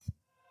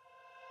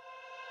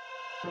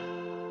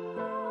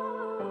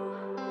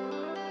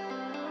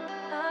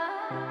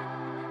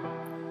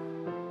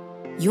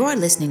You're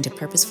listening to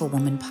Purposeful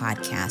Woman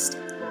Podcast.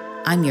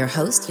 I'm your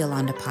host,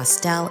 Yolanda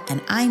Postel,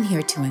 and I'm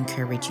here to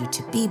encourage you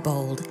to be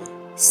bold,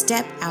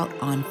 step out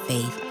on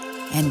faith,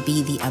 and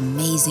be the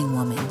amazing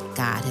woman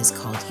God has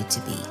called you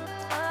to be.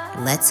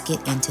 Let's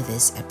get into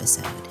this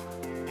episode.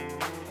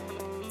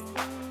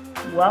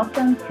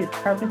 Welcome to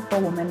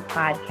Purposeful Woman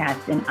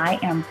Podcast, and I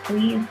am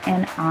pleased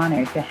and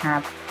honored to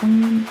have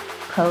Queen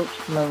Coach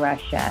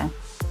LaRusha.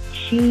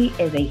 She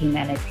is a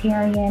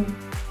humanitarian,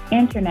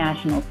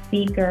 international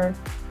speaker,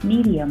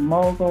 media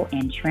mogul,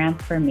 and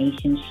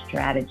transformation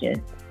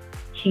strategist.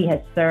 She has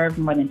served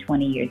more than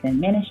 20 years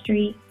in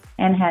ministry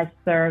and has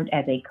served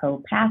as a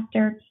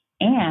co-pastor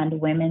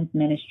and women's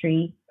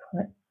ministry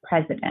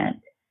president.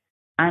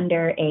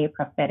 Under a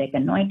prophetic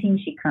anointing,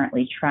 she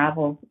currently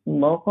travels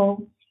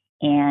local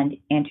and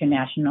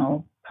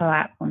international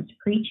platforms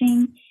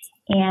preaching,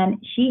 and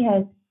she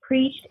has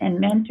preached and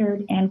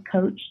mentored and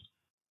coached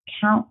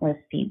countless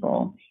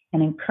people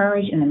and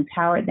encouraged and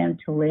empowered them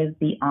to live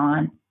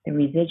beyond the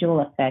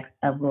residual effects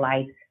of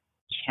life's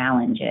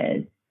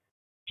challenges.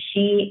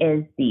 She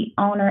is the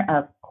owner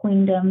of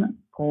Queendom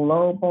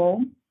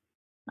Global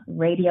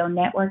Radio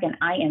Network, and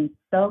I am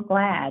so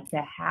glad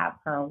to have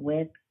her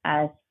with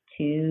us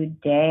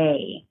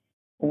today.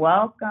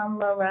 Welcome,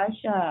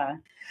 LaRusha.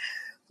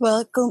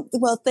 Welcome.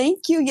 Well,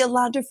 thank you,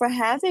 Yolanda, for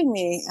having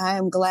me. I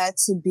am glad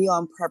to be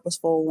on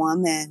Purposeful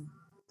Woman.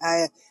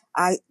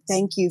 I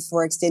thank you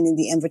for extending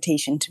the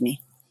invitation to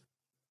me.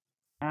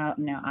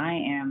 No, I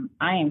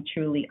am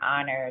truly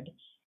honored.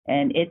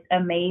 And it's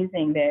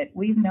amazing that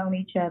we've known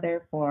each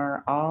other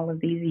for all of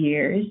these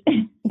years.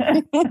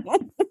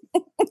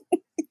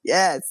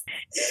 Yes.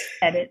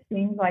 And it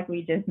seems like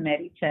we just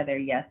met each other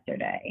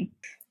yesterday.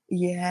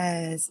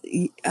 Yes.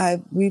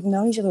 We've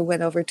known each other,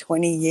 over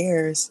 20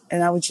 years.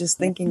 And I was just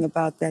thinking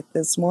about that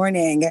this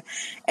morning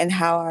and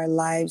how our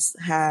lives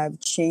have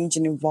changed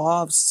and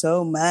evolved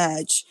so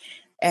much.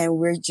 And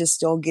we're just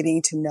still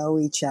getting to know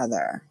each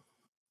other.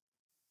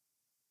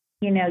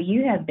 You know,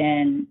 you have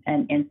been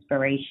an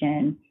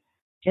inspiration,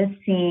 just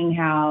seeing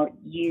how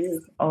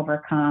you've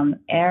overcome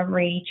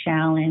every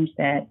challenge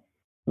that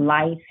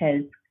life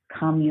has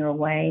come your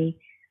way,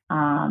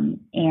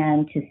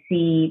 and to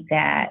see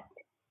that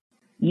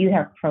you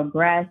have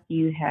progressed,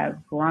 you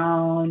have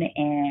grown,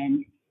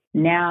 and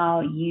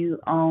now you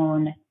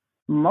own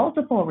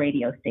multiple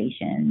radio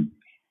stations.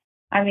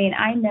 I mean,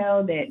 I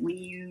know that when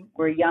you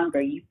were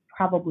younger, you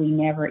probably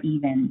never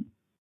even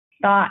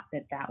thought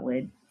that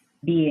would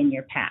be in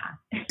your path.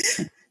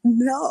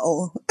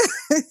 No,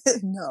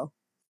 no.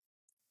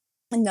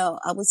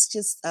 I was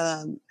just,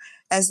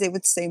 as they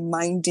would say,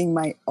 minding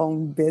my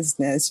own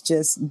business,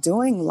 just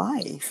doing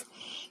life.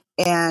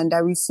 And I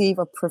received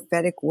a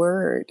prophetic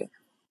word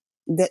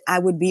that I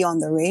would be on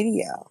the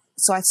radio.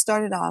 So I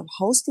started off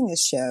hosting a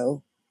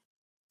show,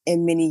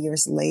 and many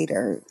years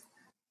later,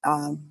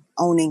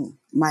 owning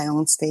my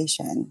own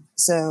station.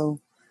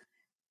 So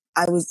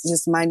I was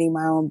just minding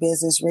my own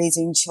business,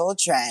 raising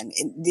children,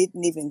 and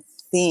didn't even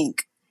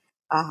think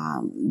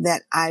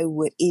that I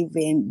would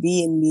even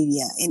be in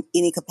media in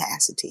any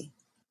capacity.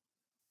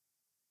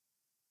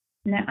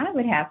 Now, I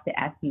would have to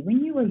ask you,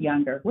 when you were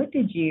younger, what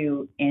did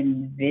you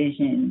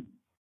envision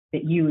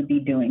that you would be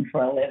doing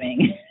for a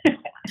living?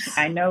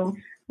 I know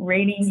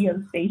radio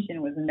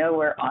station was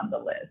nowhere on the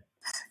list.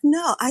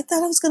 No, I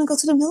thought I was going to go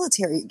to the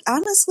military.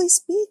 Honestly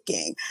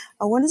speaking,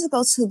 I wanted to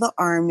go to the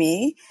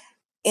Army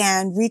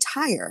and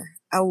retire.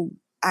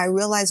 I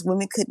realized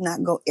women could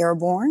not go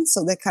airborne,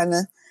 so that kind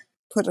of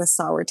put a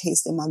sour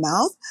taste in my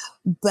mouth.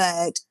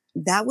 But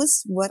that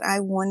was what I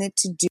wanted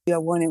to do. I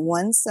wanted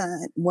one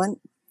son,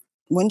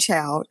 one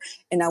child,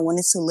 and I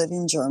wanted to live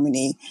in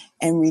Germany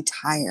and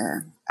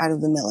retire out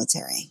of the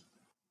military.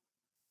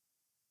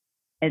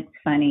 It's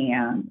funny.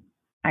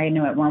 I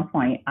know at one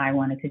point I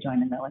wanted to join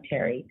the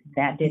military.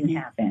 That didn't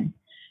happen.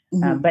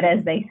 But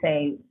as they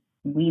say,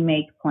 we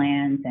make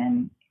plans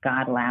and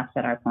God laughs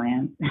at our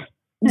plans.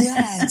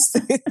 Yes.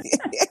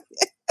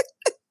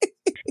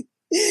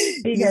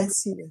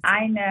 Because yes.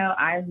 I know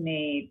I've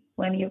made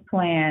plenty of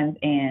plans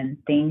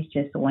and things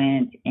just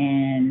went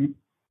in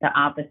the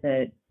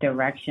opposite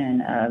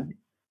direction of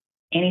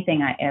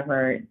anything I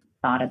ever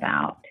thought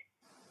about.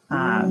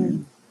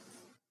 And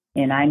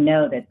I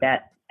know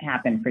that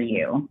happened for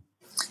you.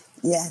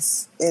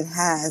 Yes, it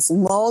has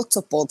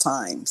multiple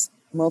times.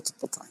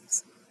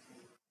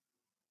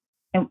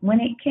 And when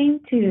it came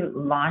to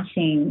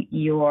launching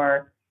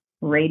your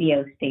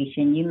radio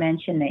station, you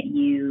mentioned that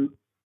you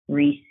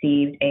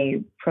received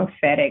a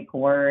prophetic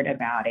word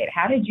about it.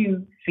 How did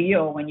you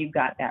feel when you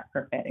got that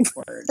prophetic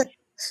word?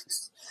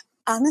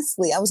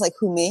 Honestly, I was like,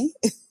 who, me?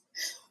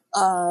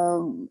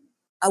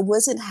 I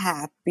wasn't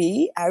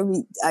happy. I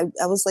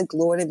was like,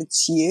 Lord, if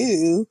it's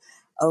you,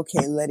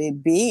 okay, let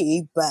it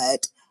be.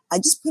 But I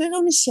just put it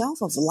on the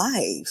shelf of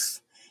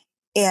life.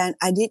 And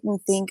I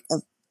didn't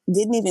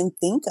even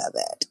think of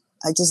it.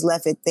 I just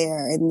left it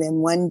there. And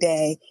then one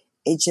day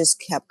it just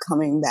kept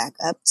coming back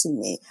up to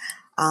me.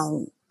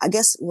 I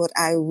guess what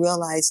I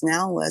realized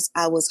now was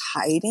I was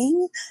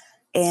hiding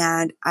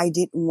and I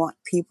didn't want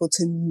people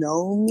to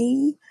know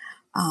me.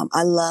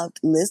 I loved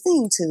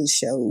listening to the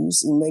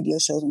shows and radio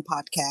shows and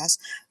podcasts,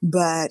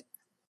 but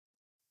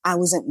I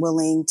wasn't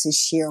willing to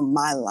share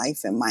my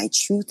life and my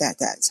truth at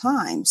that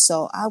time.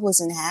 So I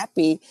wasn't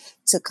happy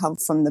to come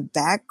from the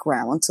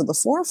background to the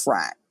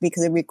forefront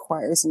because it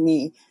requires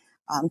me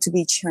to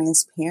be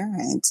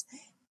transparent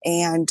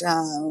and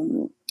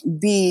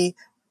be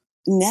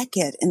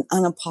naked and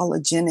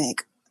unapologetic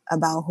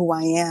about who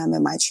I am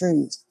and my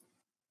truth.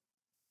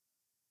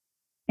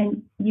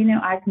 And,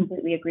 I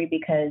completely agree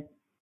because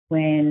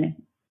when,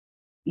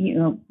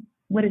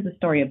 what is the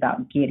story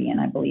about Gideon,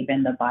 I believe,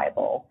 in the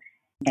Bible?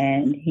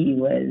 And he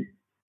was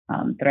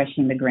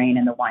threshing the grain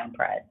in the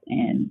winepress,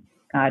 and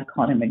God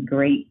called him a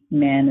great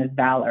man of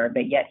valor,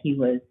 but yet he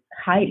was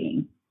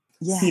hiding.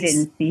 Yes. He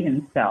didn't see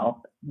himself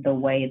the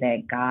way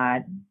that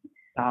God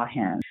saw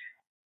him.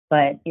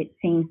 But it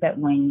seems that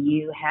when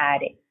you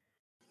had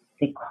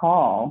the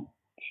call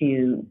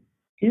to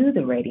do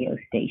the radio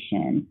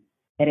station,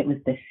 that it was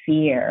the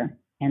fear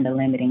and the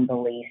limiting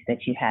beliefs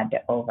that you had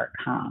to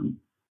overcome.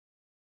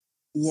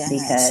 Yes.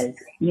 Because,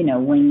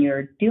 when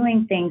you're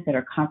doing things that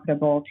are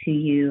comfortable to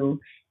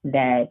you,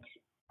 that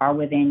are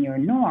within your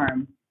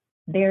norm,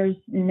 there's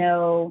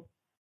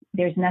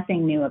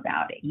nothing new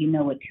about it. You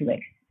know what to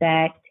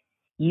expect.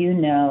 You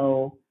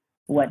know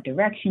what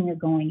direction you're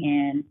going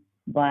in.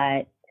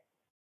 But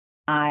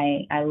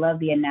I love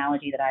the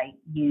analogy that I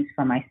use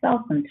for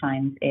myself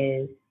sometimes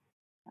is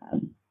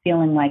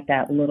feeling like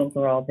that little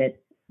girl that's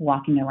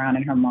walking around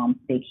in her mom's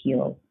big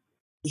heels.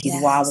 She's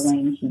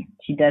wobbling.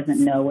 She doesn't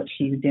know what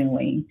she's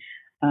doing,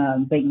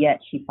 but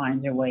yet she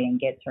finds her way and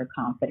gets her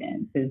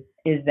confidence.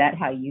 Is that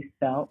how you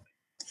felt?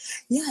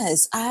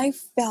 Yes, I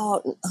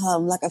felt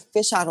like a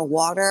fish out of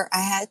water.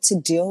 I had to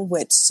deal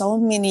with so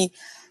many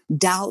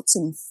doubts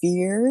and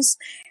fears.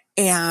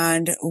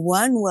 And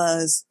one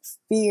was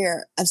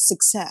fear of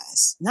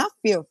success, not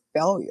fear of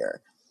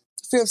failure,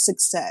 fear of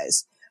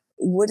success.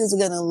 What is it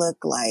going to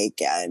look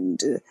like? And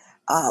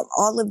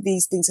all of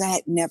these things, I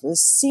had never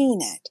seen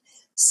it.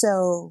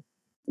 So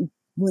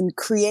when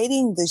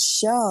creating the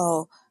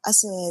show, I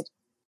said,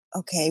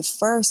 okay,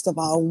 first of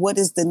all, what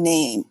is the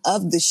name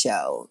of the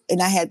show?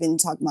 And I had been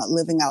talking about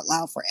living out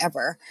loud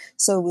forever.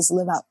 So it was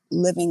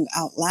living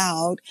out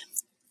loud.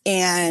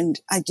 And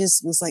I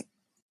just was like,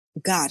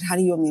 God, how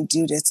do you want me to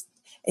do this?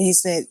 And he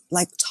said,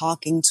 like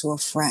talking to a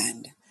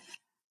friend.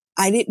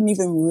 I didn't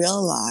even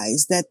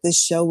realize that the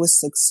show was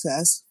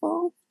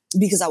successful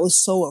because I was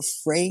so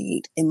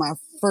afraid in my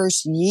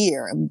first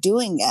year of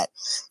doing it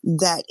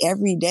that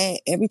every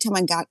day, every time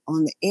I got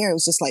on the air, it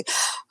was just like,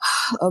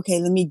 okay,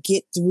 let me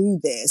get through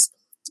this,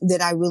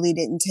 that I really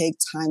didn't take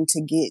time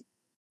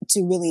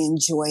to really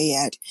enjoy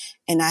it.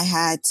 And I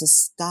had to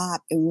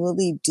stop and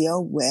really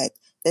deal with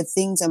the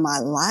things in my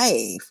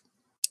life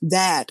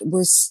that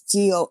were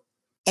still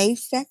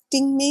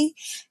affecting me.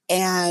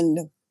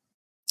 And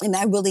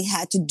I really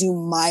had to do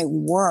my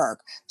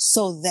work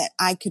so that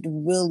I could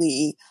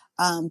really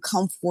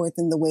come forth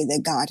in the way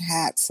that God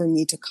had for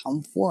me to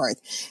come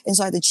forth. And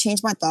so I had to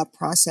change my thought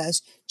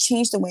process,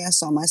 change the way I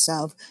saw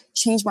myself,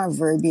 change my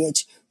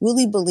verbiage,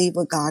 really believe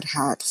what God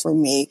had for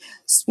me,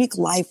 speak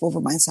life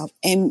over myself,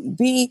 and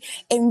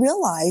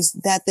realize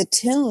that the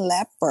 10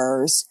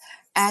 lepers,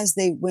 as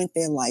they went,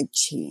 their life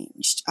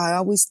changed. I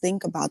always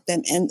think about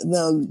them and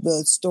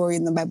the story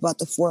in the Bible about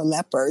the 4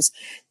 lepers.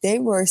 They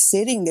were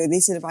sitting there.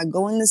 They said, if I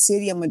go in the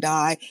city, I'm going to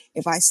die.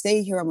 If I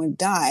stay here, I'm going to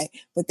die.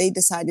 But they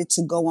decided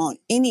to go on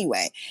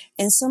anyway.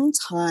 And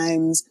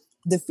sometimes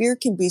the fear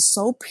can be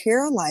so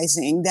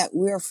paralyzing that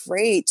we're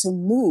afraid to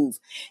move.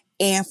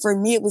 And for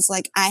me, it was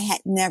like I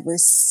had never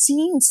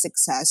seen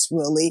success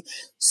really.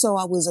 So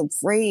I was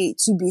afraid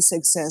to be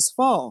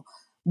successful.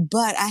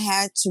 But I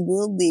had to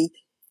really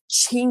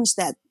change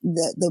that,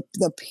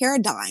 the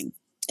paradigm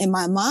in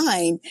my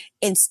mind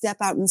and step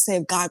out and say,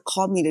 if God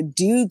called me to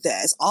do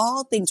this,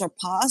 all things are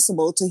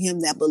possible to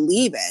him that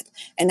believeth.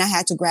 And I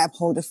had to grab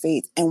hold of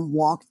faith and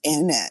walk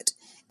in it.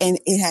 And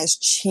it has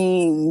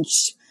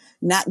changed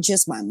not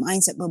just my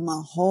mindset, but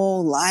my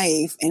whole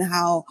life and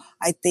how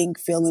I think,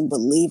 feel, and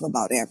believe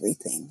about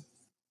everything.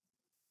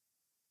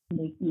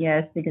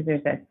 Yes, because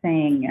there's that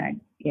saying,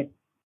 if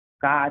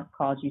God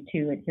calls you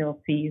to it,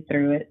 he'll see you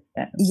through it.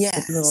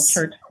 This little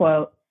church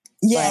quote.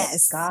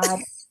 Yes. But God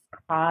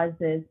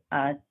causes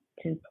us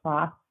to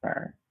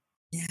prosper.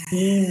 Yes.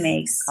 He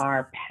makes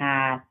our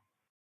path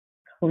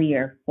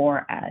clear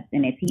for us.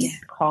 And if he's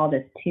called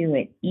us to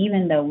it,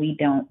 even though we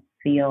don't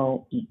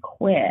feel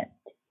equipped,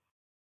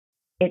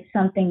 it's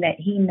something that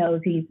he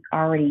knows he's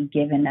already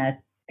given us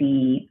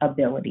the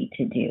ability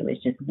to do.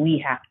 It's just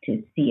we have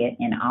to see it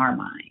in our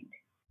mind.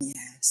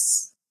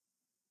 Yes.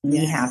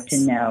 We have to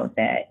know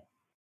that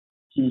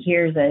he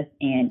hears us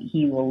and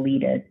he will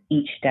lead us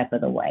each step of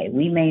the way.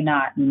 We may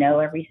not know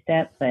every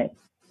step, but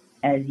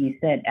as you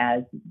said,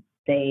 as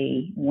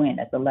they went,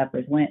 as the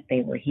lepers went,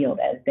 they were healed.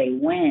 As they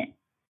went,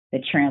 the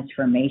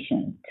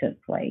transformation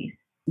took place.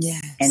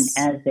 Yes. And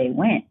as they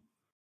went,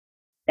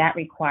 that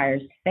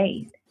requires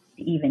faith,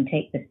 to even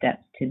take the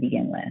steps to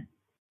begin with.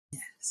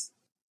 Yes.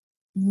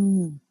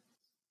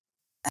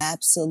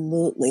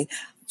 Absolutely.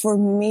 For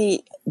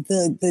me,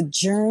 the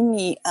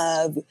journey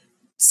of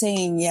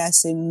saying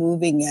yes and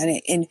moving in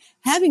it and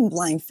having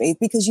blind faith,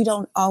 because you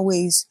don't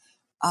always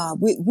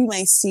we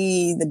might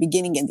see the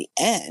beginning and the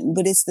end,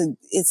 but it's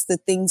the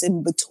things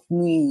in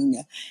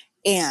between.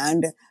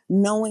 And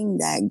knowing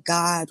that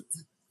God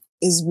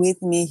is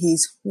with me,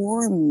 He's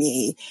for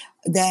me,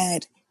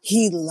 that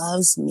He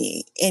loves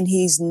me and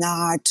He's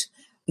not,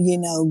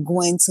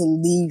 going to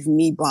leave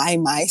me by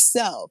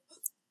myself.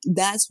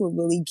 That's what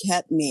really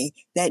kept me,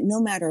 that no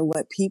matter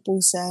what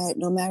people said,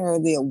 no matter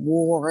the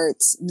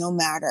awards, no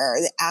matter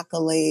the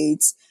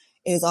accolades,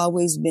 it's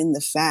always been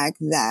the fact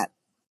that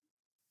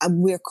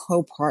we're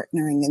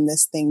co-partnering in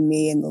this thing,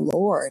 me and the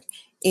Lord.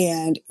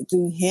 And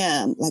through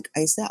Him, like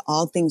I said,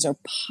 all things are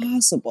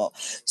possible.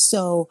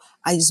 So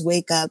I just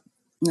wake up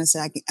and I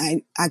say,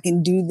 I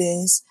can do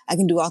this. I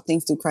can do all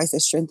things through Christ that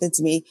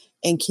strengthens me,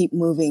 and keep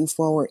moving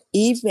forward,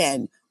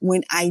 even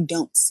when I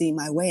don't see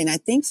my way. And I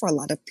think for a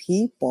lot of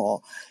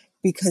people,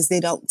 because they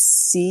don't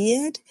see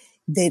it,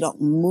 they don't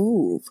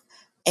move.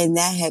 And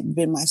that had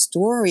been my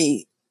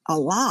story a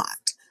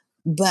lot.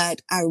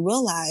 But I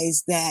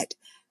realized that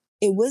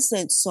it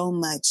wasn't so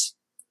much,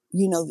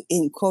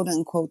 in quote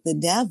unquote, the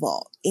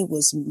devil. It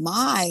was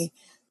my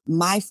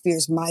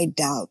fears, my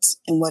doubts,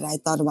 and what I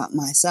thought about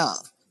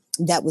myself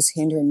that was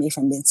hindering me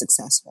from being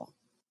successful.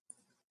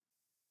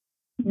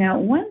 Now,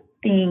 one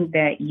thing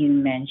that you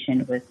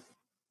mentioned was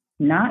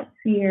not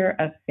fear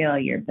of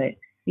failure, but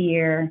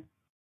fear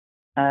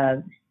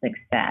of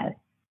success.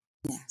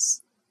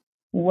 Yes.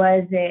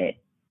 Was it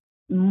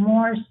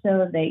more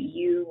so that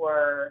you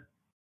were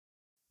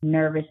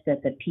nervous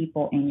that the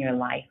people in your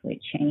life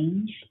would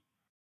change?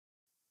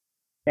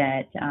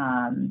 That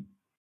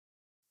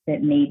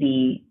that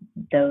maybe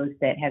those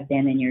that have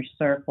been in your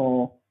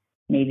circle,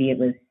 maybe it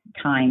was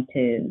time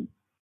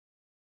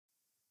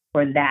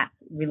for that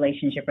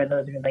relationship or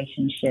those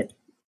relationships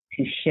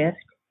to shift?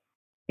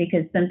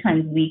 Because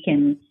sometimes we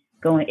can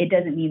go in, it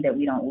doesn't mean that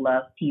we don't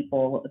love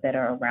people that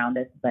are around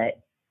us, but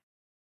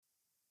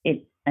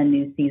it's a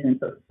new season.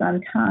 So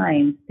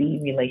sometimes the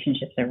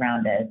relationships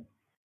around us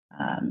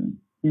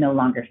no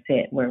longer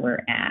fit where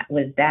we're at.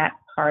 Was that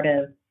part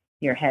of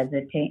your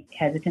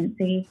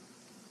hesitancy?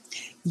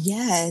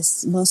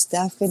 Yes, most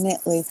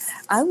definitely.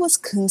 I was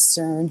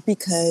concerned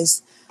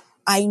because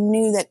I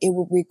knew that it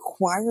would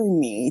require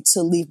me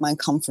to leave my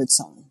comfort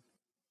zone.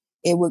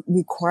 It would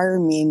require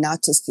me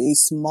not to stay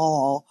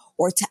small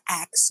or to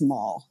act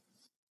small.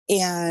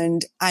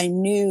 And I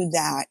knew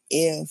that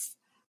if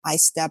I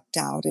stepped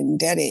out and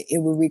did it,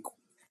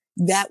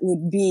 that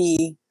would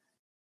be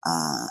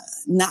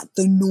not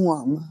the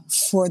norm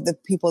for the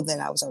people that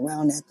I was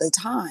around at the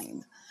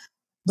time.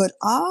 But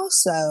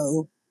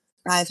also,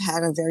 I've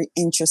had a very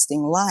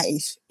interesting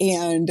life,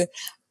 and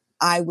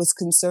I was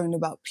concerned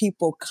about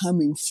people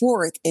coming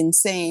forth and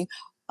saying,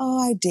 "Oh,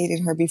 I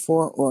dated her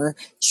before," or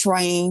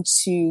trying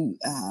to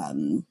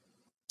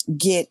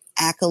get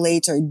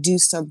accolades or do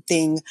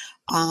something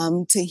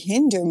to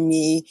hinder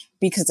me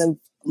because of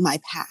my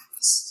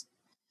past.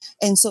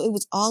 And so it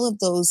was all of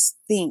those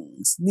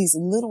things, these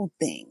little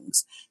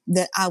things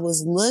that I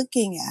was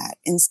looking at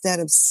instead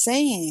of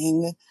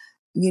saying,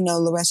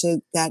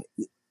 Laresha, that,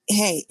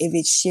 hey, if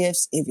it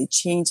shifts, if it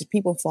changes, if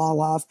people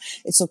fall off,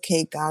 it's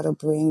okay. God will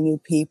bring new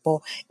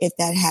people. If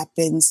that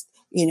happens,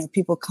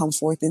 people come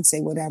forth and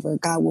say whatever,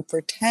 God will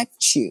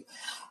protect you.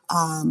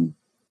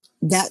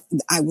 That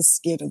I was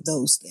scared of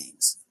those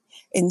things.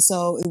 And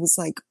so it was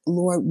like,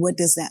 Lord, what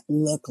does that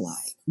look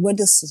like? What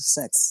does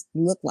success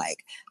look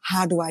like?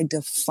 How do I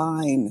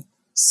define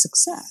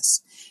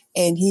success?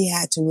 And He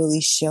had to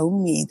really show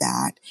me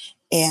that.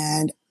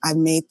 And I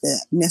made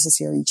the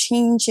necessary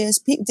changes.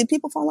 Did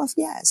people fall off?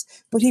 Yes.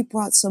 But He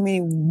brought so many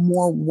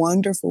more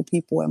wonderful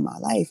people in my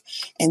life.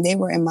 And they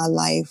were in my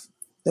life,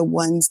 the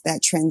ones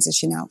that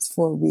transition out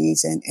for a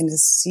reason and a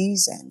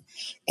season.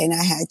 And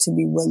I had to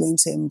be willing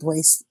to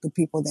embrace the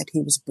people that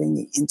He was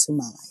bringing into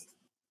my life.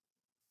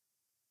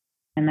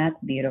 And that's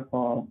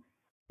beautiful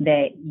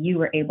that you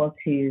were able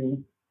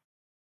to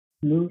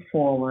move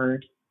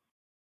forward,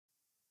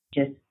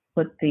 just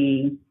put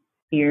the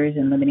fears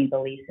and limiting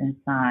beliefs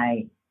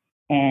aside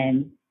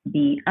and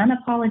be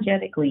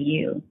unapologetically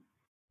you,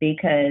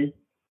 because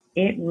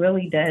it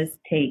really does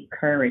take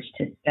courage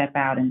to step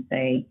out and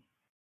say,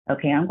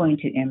 okay, I'm going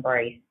to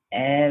embrace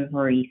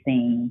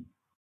everything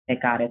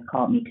that God has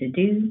called me to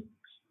do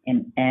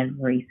and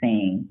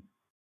everything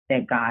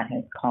that God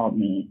has called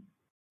me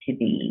to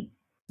be.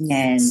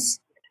 Yes.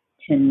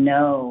 And to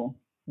know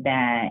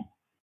that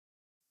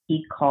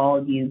He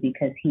called you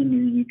because He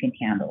knew you can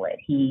handle it.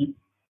 He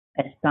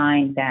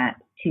assigned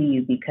that to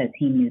you because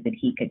He knew that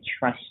He could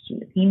trust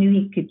you. He knew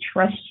He could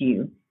trust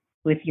you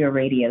with your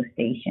radio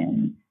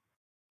station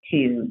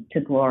to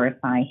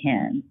glorify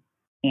Him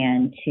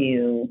and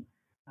to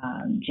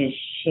just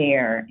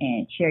share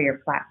your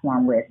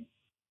platform with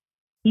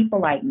people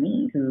like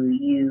me, who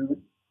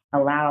you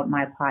allowed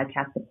my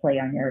podcast to play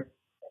on your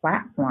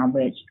platform,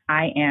 which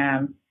I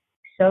am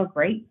so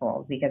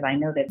grateful because I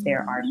know that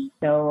there are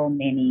so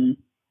many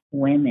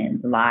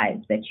women's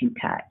lives that you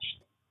touched.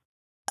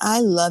 I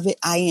love it.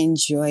 I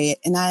enjoy it.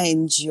 And I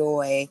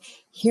enjoy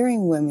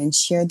hearing women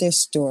share their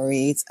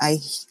stories. I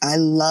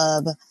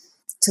love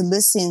to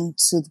listen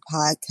to the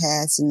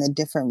podcasts and the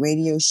different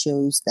radio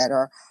shows that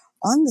are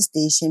on the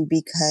station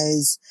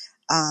because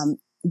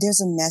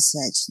there's a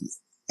message.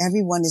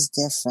 Everyone is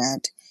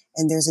different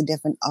and there's a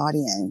different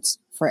audience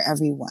for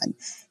everyone.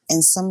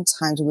 And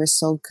sometimes we're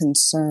so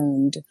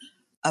concerned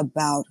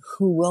about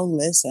who will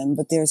listen,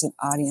 but there's an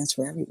audience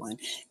for everyone.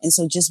 And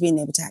so just being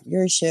able to have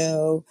your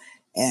show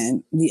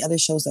and the other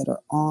shows that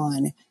are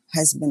on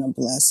has been a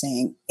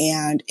blessing.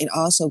 And it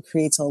also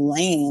creates a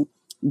lane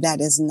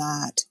that is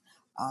not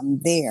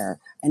there,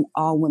 an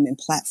all women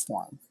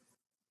platform.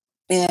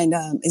 And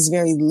it's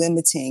very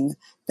limiting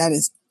that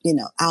is,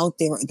 out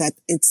there that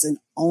it's an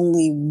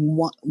only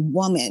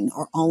woman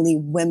or only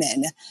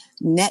women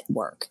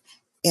network.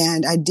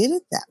 And I did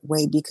it that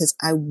way because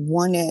I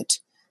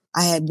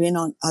had been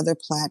on other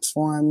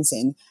platforms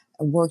and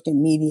I worked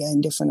in media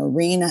in different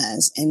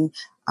arenas. And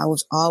there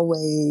was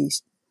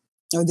always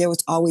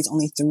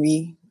only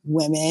 3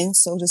 women,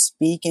 so to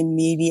speak, in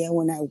media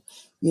when I,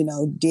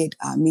 did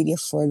media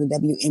for the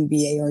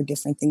WNBA or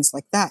different things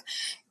like that.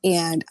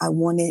 And I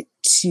wanted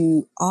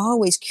to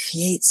always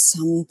create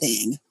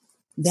something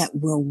that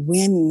where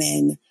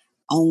women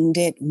owned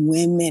it,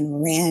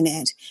 women ran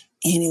it,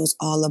 and it was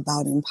all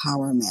about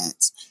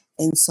empowerment.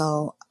 And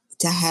so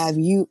to have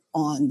you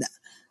on the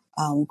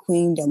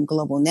Queendom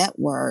Global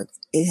Network,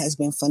 it has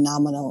been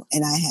phenomenal,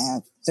 and I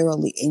have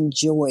thoroughly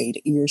enjoyed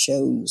your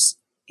shows.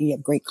 You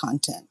have great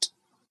content.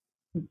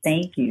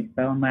 Thank you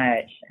so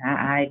much.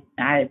 I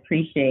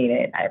appreciate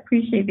it. I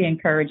appreciate the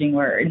encouraging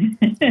word.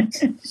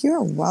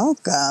 You're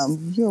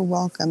welcome. You're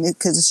welcome.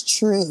 Because it's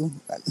true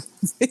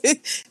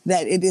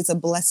that it is a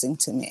blessing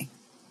to me.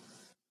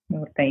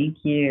 Well, thank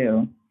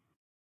you.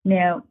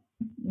 Now,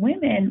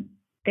 women,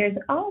 there's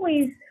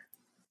always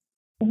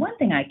one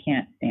thing I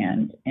can't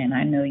stand, and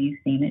I know you've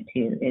seen it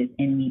too, is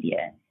in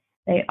media.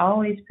 They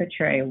always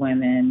portray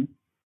women,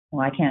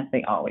 well, I can't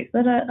say always,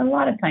 but a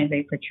lot of times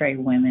they portray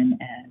women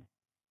as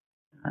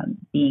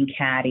being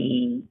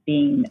catty,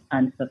 being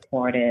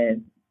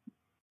unsupportive,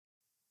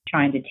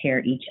 trying to tear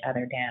each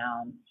other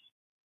down.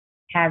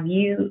 Have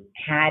you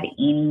had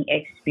any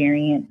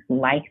experience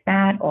like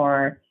that,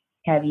 or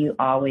have you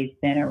always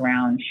been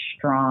around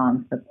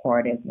strong,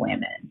 supportive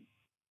women?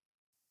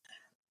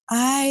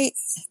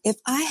 If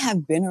I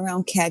have been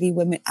around catty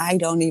women, I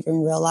don't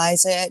even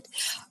realize it.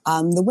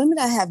 The women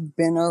I have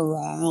been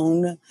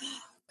around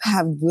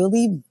have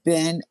really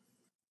been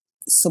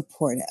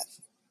supportive.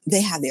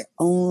 They have their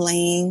own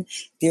lane.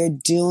 They're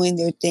doing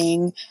their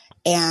thing.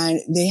 And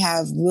they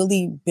have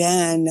really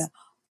been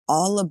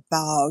all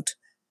about,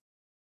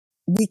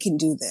 we can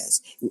do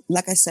this.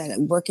 Like I said,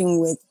 I'm working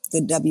with the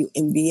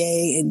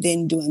WNBA and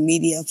then doing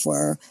media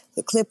for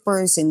the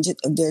Clippers and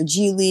their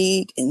G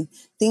League and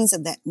things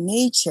of that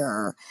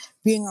nature.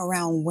 Being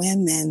around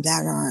women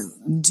that are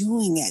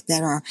doing it,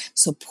 that are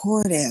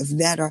supportive,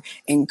 that are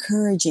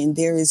encouraging.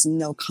 There is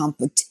no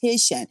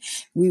competition.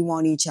 We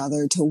want each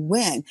other to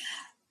win.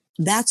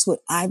 That's what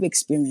I've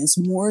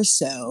experienced more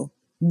so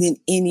than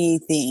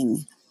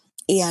anything.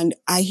 And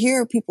I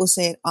hear people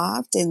say it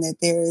often that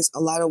there's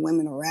a lot of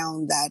women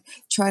around that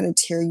try to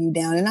tear you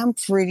down. And I'm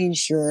pretty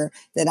sure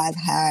that I've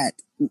had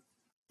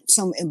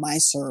some in my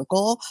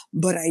circle,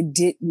 but I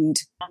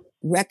didn't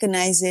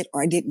recognize it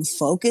or I didn't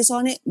focus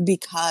on it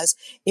because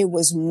it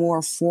was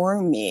more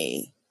for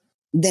me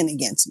than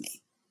against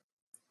me.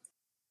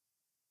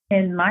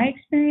 In my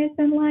experience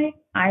in life,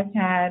 I've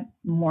had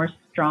more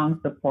strong,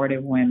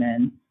 supportive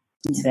women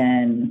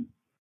than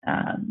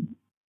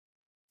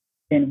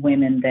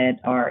women that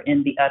are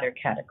in the other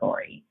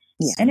category.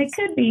 Yes. And it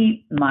could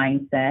be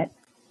mindset,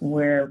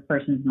 where a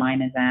person's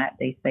mind is at.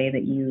 They say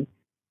that you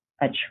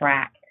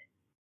attract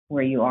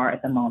where you are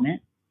at the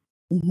moment.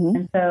 Mm-hmm.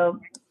 And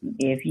so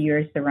if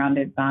you're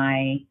surrounded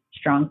by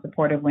strong,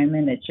 supportive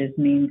women, it just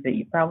means that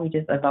you probably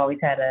just have always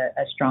had a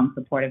strong,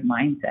 supportive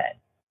mindset.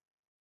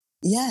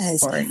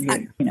 Yes. Or,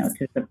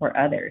 to support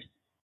others.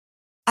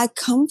 I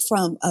come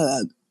from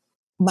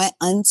my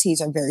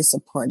aunties are very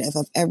supportive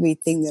of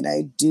everything that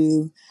I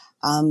do.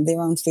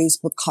 They're on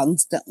Facebook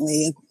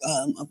constantly.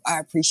 I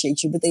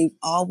appreciate you, but they've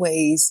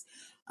always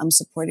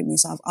supported me.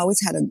 So I've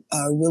always had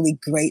a really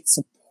great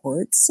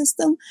support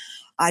system.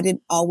 I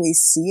didn't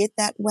always see it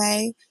that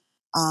way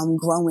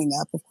growing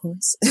up, of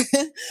course,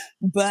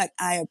 but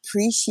I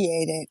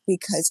appreciate it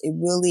because it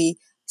really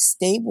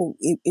stable.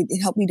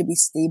 It helped me to be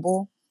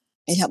stable.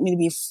 It helped me to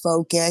be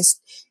focused.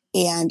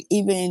 And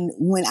even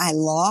when I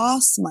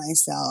lost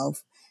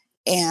myself,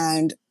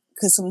 and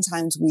because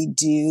sometimes we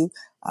do,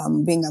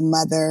 being a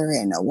mother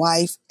and a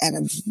wife at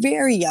a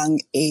very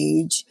young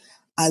age,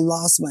 I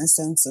lost my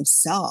sense of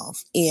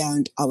self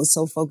and I was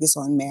so focused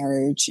on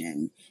marriage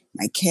and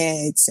my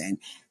kids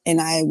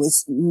and I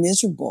was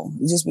miserable,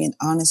 just being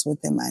honest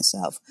within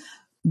myself.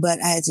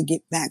 But I had to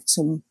get back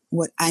to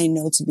what I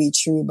know to be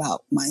true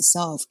about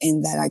myself,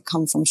 and that I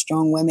come from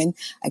strong women.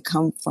 I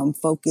come from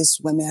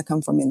focused women. I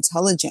come from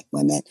intelligent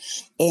women,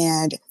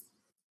 and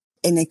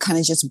it kind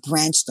of just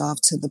branched off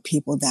to the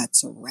people that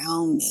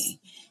surround me.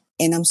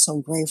 And I'm so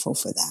grateful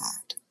for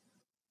that.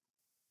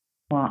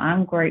 Well,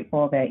 I'm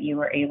grateful that you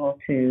were able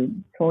to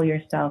pull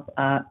yourself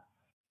up.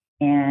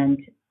 And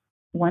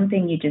one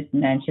thing you just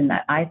mentioned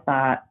that I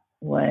thought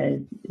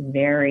was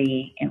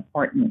very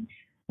important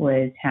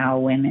was how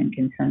women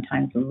can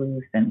sometimes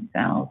lose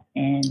themselves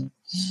in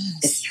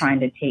just trying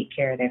to take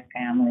care of their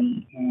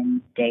family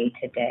in day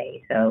to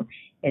day. So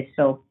it's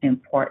so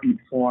important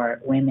for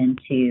women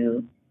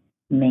to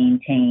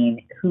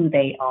maintain who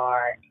they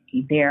are,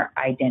 their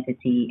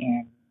identity,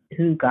 and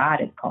who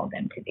God has called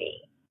them to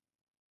be,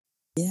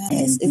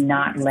 Yes, and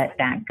not let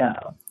that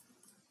go.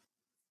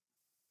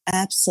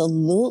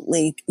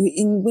 absolutely.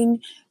 And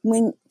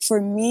when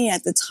for me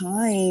at the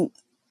time,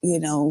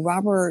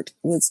 Robert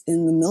was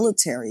in the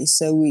military,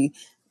 so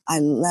I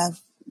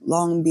left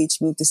Long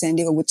Beach, moved to San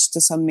Diego, which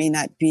to some may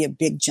not be a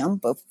big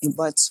jump,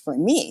 but for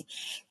me,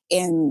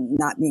 and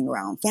not being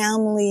around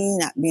family,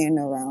 not being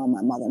around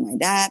my mother, my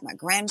dad, my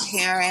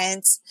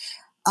grandparents,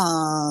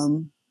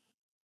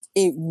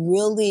 it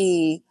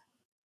really,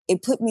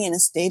 it put me in a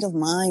state of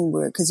mind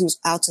where, because he was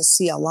out to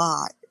sea a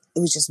lot, it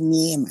was just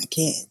me and my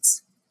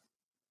kids.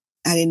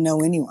 I didn't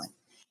know anyone.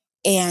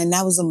 And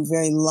that was a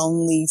very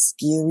lonely,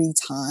 scary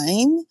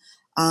time,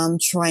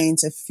 trying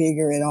to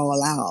figure it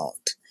all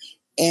out.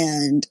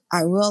 And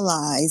I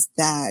realized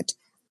that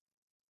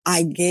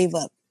I gave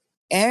up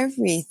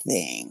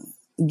everything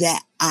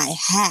that I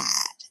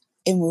had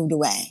and moved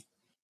away.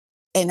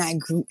 And I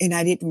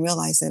didn't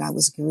realize that I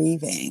was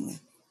grieving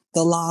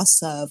the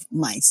loss of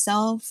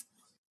myself,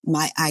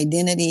 my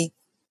identity,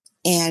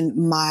 and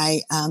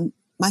my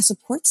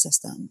support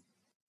system.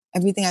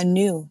 Everything I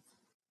knew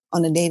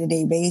on a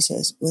day-to-day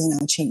basis was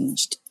now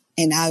changed,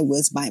 and I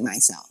was by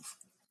myself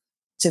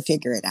to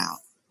figure it out.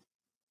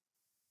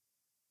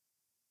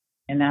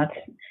 And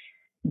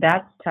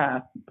that's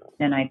tough.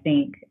 And I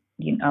think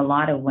a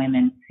lot of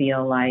women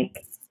feel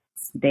like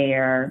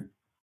they're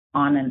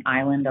on an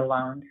island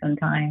alone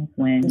sometimes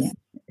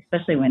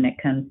especially when it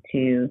comes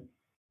to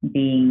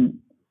being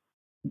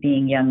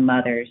young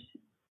mothers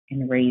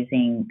and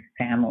raising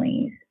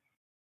families.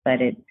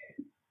 But it's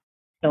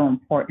so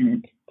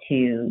important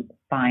to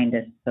find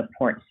a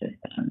support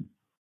system.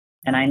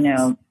 And I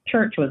know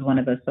church was one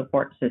of those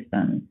support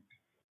systems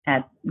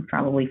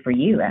probably for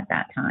you at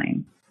that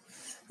time.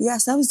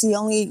 Yes, that was the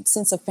only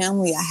sense of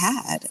family I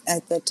had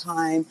at the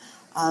time.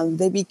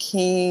 They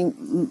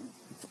became,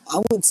 I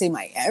wouldn't say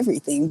my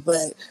everything,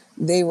 but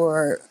they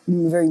were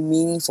very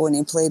meaningful, and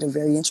they played a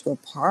very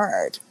intricate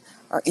part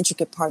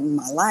in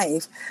my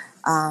life,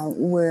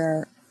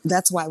 where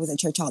that's why I was at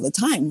church all the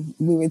time.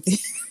 We were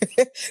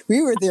there,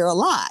 we were there a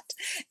lot.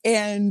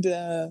 And,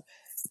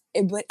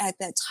 but at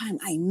that time,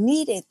 I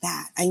needed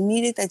that. I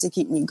needed that to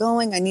keep me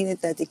going. I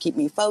needed that to keep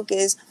me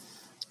focused,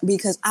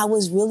 because I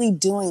was really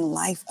doing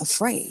life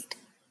afraid.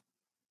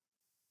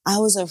 I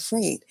was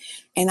afraid.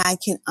 And I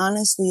can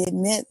honestly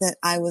admit that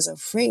I was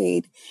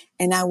afraid,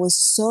 and I was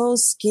so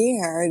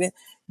scared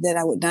that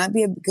I would not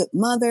be a good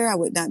mother. I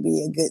would not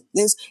be a good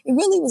this. It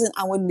really wasn't,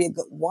 I wouldn't be a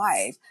good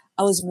wife.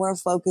 I was more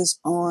focused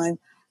on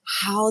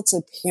how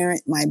to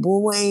parent my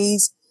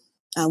boys.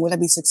 Would I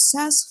be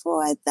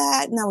successful at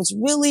that? And I was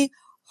really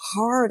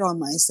hard on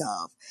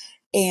myself.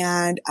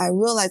 And I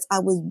realized I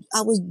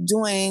was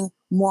doing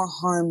more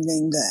harm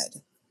than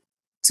good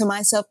to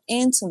myself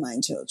and to my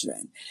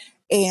children.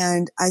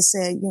 And I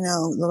said,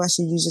 Laresha,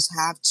 you just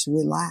have to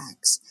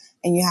relax,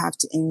 and you have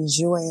to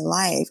enjoy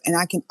life. And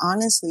I can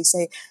honestly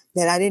say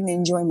that I didn't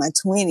enjoy my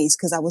 20s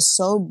because I was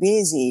so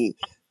busy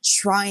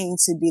trying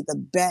to be the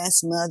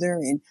best mother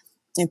and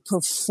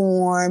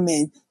perform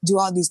and do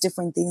all these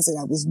different things that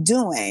I was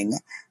doing,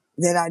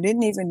 that I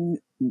didn't even,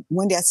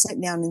 one day I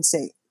sat down and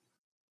say,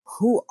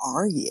 who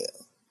are you?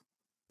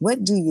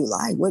 What do you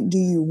like? What do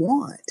you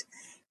want?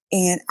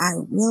 And I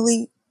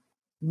really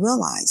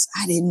realized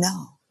I didn't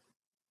know.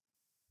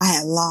 I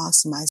had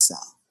lost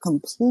myself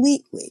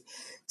completely.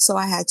 So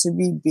I had to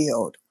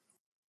rebuild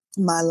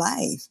my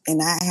life,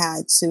 and I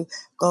had to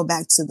go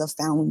back to the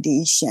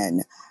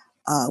foundation.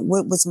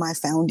 What was my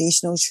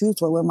foundational truth?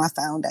 What were my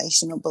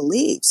foundational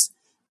beliefs?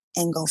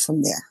 And go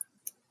from there.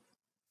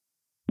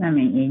 I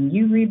mean, and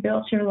you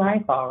rebuilt your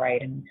life all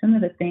right. And some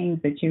of the things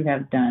that you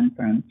have done,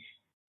 from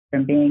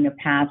being a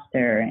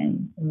pastor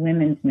and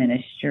women's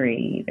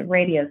ministry, the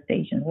radio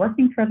stations,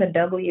 working for the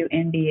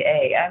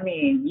WNBA. I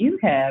mean, you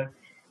have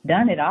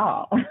done it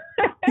all.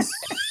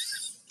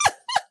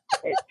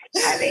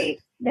 I mean,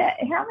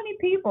 how many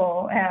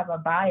people have a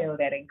bio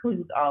that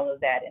includes all of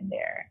that in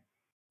there?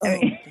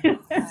 God.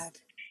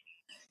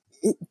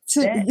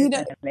 That is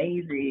an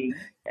amazing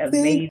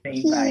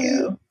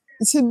bio.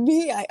 To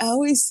me, I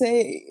always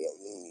say,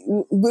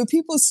 when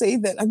people say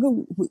that,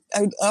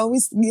 I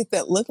always get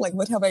that look like,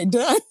 what have I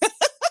done?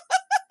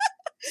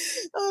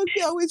 I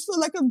always feel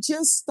like I'm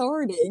just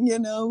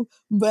starting,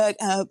 but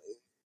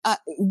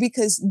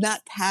because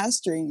not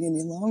pastoring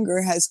any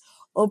longer has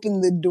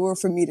opened the door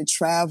for me to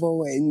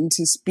travel and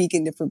to speak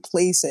in different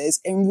places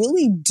and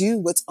really do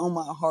what's on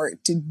my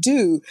heart to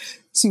do,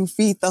 to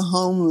feed the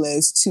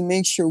homeless, to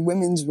make sure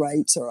women's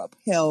rights are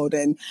upheld,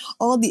 and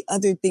all the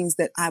other things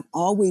that I've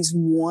always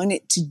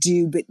wanted to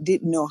do but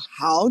didn't know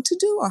how to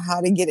do or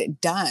how to get it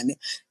done.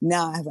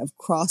 Now I've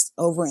crossed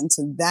over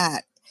into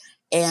that.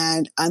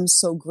 And I'm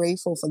so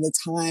grateful for the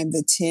time,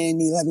 the 10,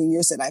 11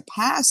 years that I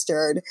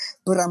pastored,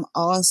 but I'm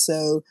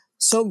also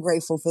so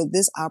grateful for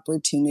this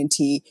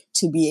opportunity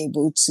to be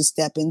able to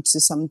step into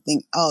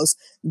something else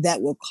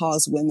that will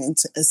cause women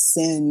to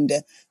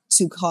ascend,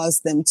 to cause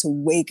them to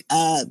wake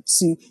up,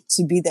 to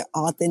be their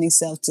authentic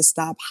self, to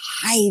stop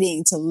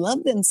hiding, to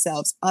love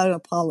themselves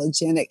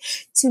unapologetic,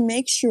 to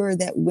make sure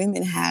that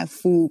women have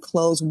food,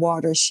 clothes,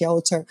 water,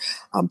 shelter,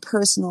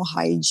 personal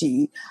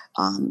hygiene,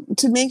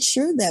 to make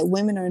sure that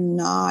women are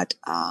not,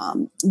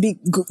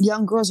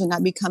 young girls are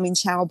not becoming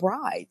child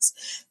brides.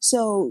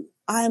 So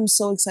I am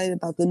so excited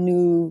about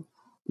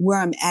where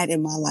I'm at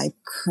in my life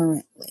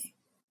currently.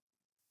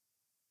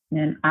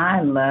 And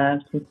I love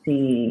to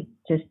see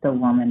just the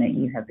woman that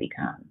you have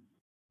become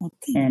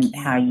and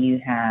how you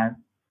have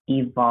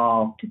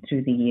evolved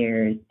through the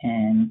years.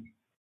 And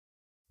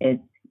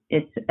it's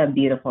a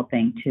beautiful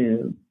thing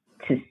to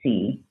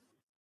see.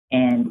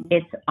 And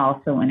it's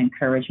also an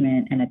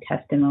encouragement and a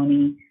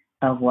testimony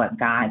of what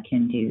God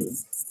can do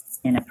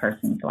in a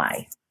person's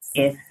life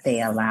if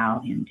they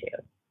allow him to.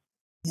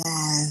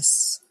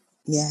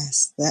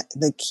 Yes, that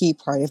the key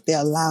part, if they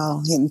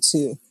allow him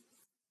to.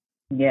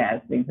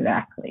 Yes,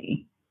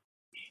 exactly.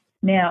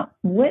 Now,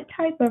 what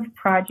type of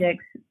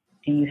projects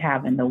do you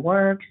have in the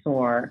works,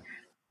 or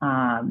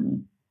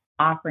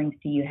offerings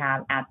do you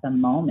have at the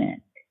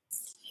moment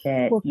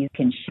that you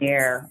can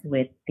share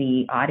with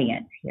the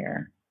audience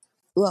here?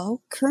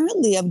 Well,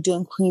 currently I'm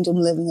doing Queendom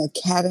Living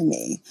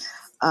Academy.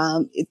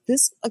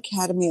 This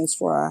academy is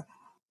for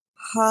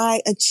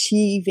high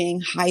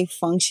achieving, high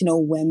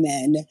functional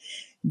women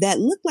that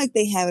look like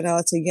they have it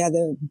all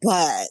together,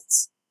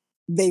 but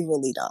they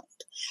really don't.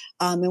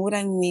 And what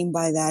I mean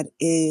by that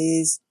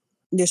is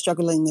they're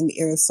struggling in the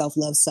area of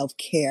self-love,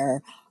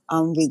 self-care,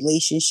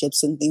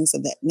 relationships and things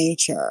of that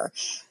nature.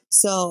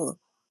 So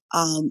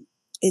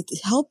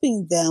it's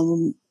helping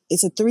them.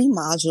 It's a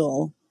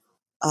 3-module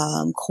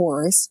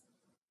course.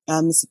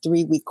 It's a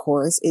 3-week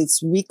course.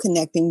 It's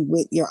reconnecting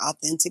with your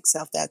authentic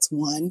self. That's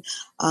one.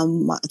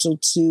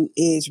 Module 2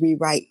 is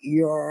rewrite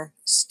your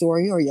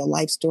story or your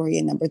life story.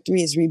 And number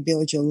 3 is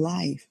rebuild your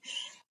life.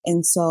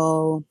 And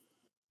so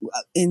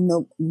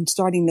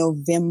starting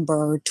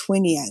November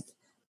 20th,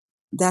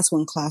 that's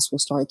when class will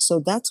start. So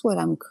that's what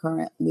I'm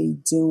currently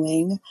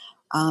doing.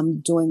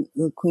 Doing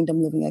the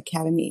Queendom Living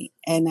Academy.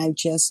 And I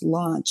just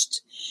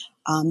launched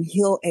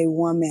Heal a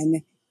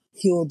Woman,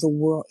 Heal the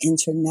World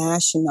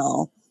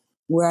International,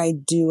 where I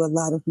do a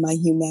lot of my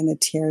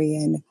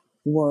humanitarian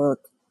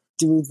work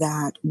through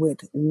that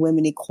with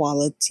women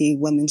equality,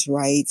 women's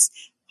rights,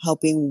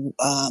 helping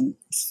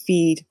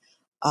feed.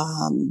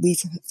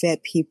 We've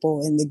fed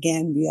people in the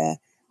Gambia,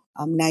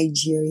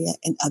 Nigeria,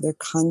 and other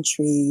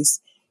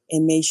countries,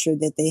 and made sure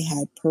that they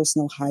had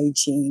personal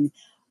hygiene,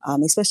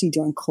 especially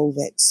during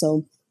COVID.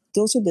 So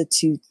those are the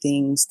 2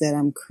 things that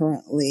I'm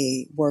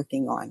currently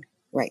working on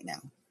right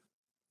now.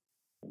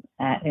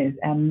 That is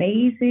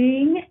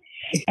amazing.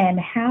 And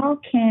how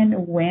can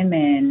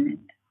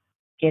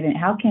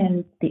how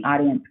can the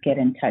audience get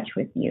in touch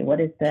with you?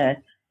 What is the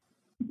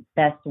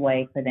best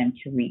way for them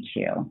to reach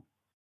you?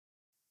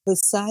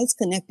 Besides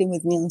connecting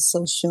with me on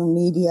social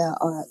media,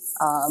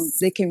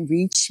 they can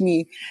reach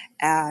me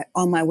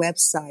on my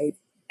website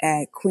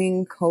at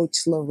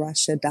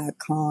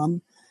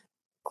queencoachlaresha.com.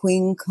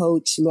 Queen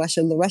Coach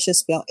Laresha. Laresha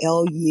spelled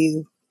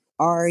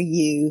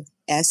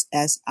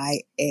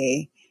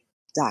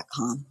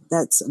LURUSSIA.com.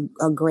 That's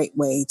a great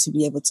way to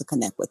be able to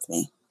connect with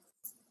me.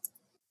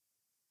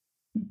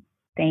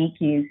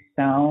 Thank you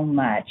so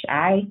much.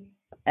 I,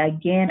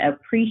 again,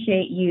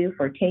 appreciate you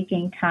for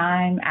taking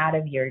time out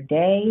of your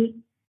day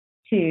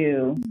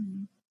to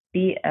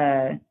be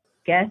a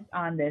guest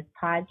on this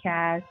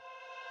podcast.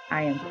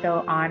 I am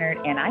so honored,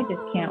 and I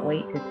just can't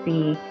wait to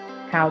see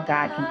how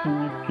God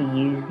continues to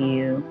use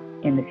you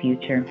in the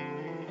future.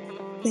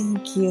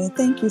 Thank you.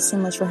 Thank you so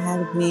much for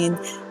having me.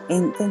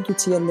 And thank you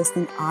to your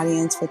listening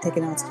audience for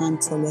taking our time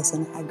to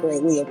listen. I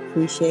greatly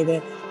appreciate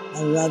it.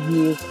 I love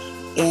you.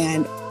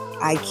 And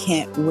I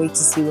can't wait to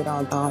see what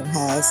all God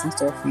has in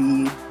store for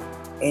you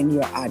and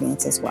your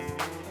audience as well.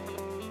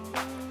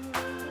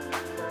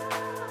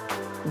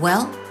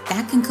 Well,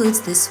 that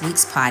concludes this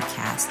week's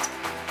podcast.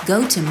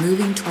 Go to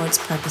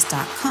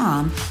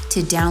movingtowardspurpose.com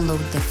to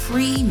download the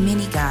free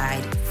mini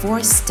guide,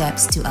 4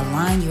 steps to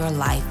align your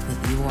life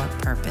with your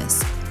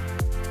purpose.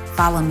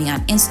 Follow me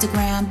on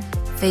Instagram,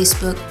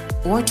 Facebook,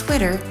 or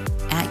Twitter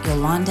at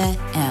Yolanda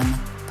M.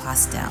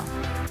 Postel.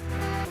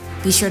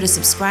 Be sure to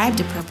subscribe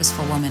to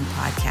Purposeful Woman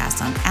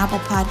Podcast on Apple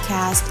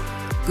Podcast,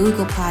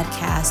 Google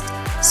Podcast,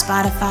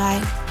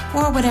 Spotify,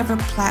 or whatever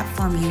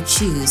platform you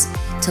choose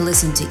to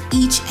listen to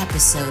each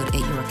episode at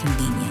your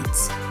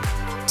convenience.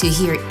 To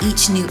hear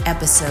each new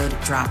episode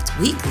dropped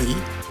weekly,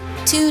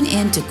 Tune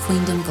in to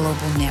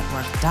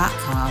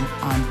queendomglobalnetwork.com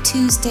on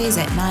Tuesdays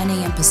at 9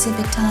 a.m.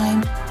 Pacific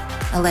Time,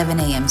 11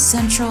 a.m.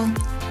 Central,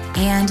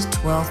 and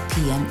 12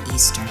 p.m.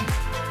 Eastern.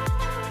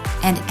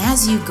 And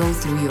as you go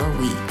through your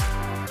week,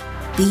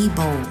 be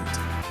bold,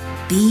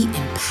 be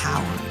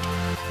empowered,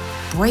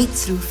 break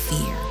through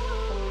fear,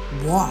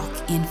 walk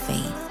in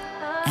faith,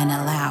 and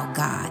allow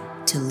God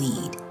to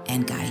lead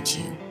and guide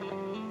you.